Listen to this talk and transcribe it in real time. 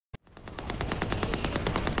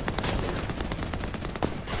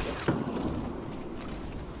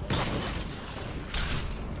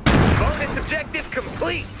objective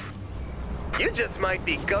complete. You just might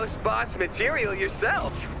be Ghost Boss material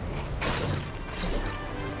yourself.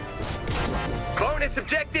 Bonus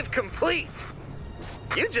objective complete.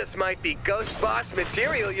 You just might be Ghost Boss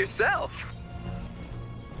material yourself.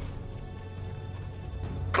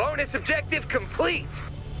 Bonus objective complete.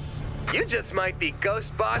 You just might be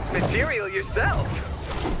Ghost Boss material yourself.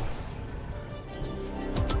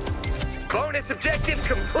 Bonus objective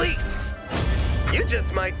complete. You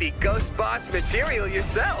just might be Ghost Boss material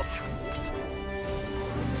yourself.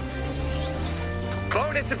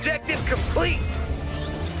 Bonus objective complete.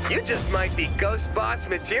 You just might be Ghost Boss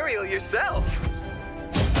material yourself.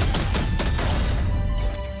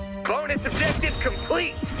 Bonus objective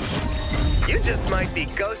complete. You just might be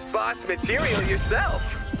Ghost Boss material yourself.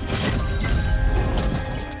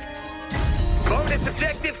 Bonus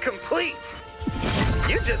objective complete.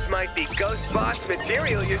 You just might be Ghost Boss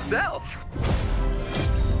material yourself.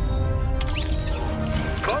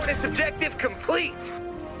 Bonus objective complete.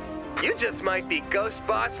 You just might be Ghost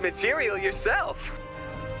Boss material yourself.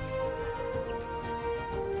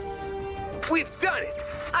 We've done it!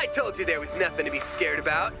 I told you there was nothing to be scared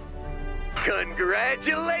about.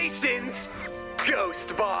 Congratulations,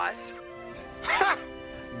 Ghost Boss! Ha!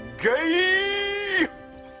 Gay!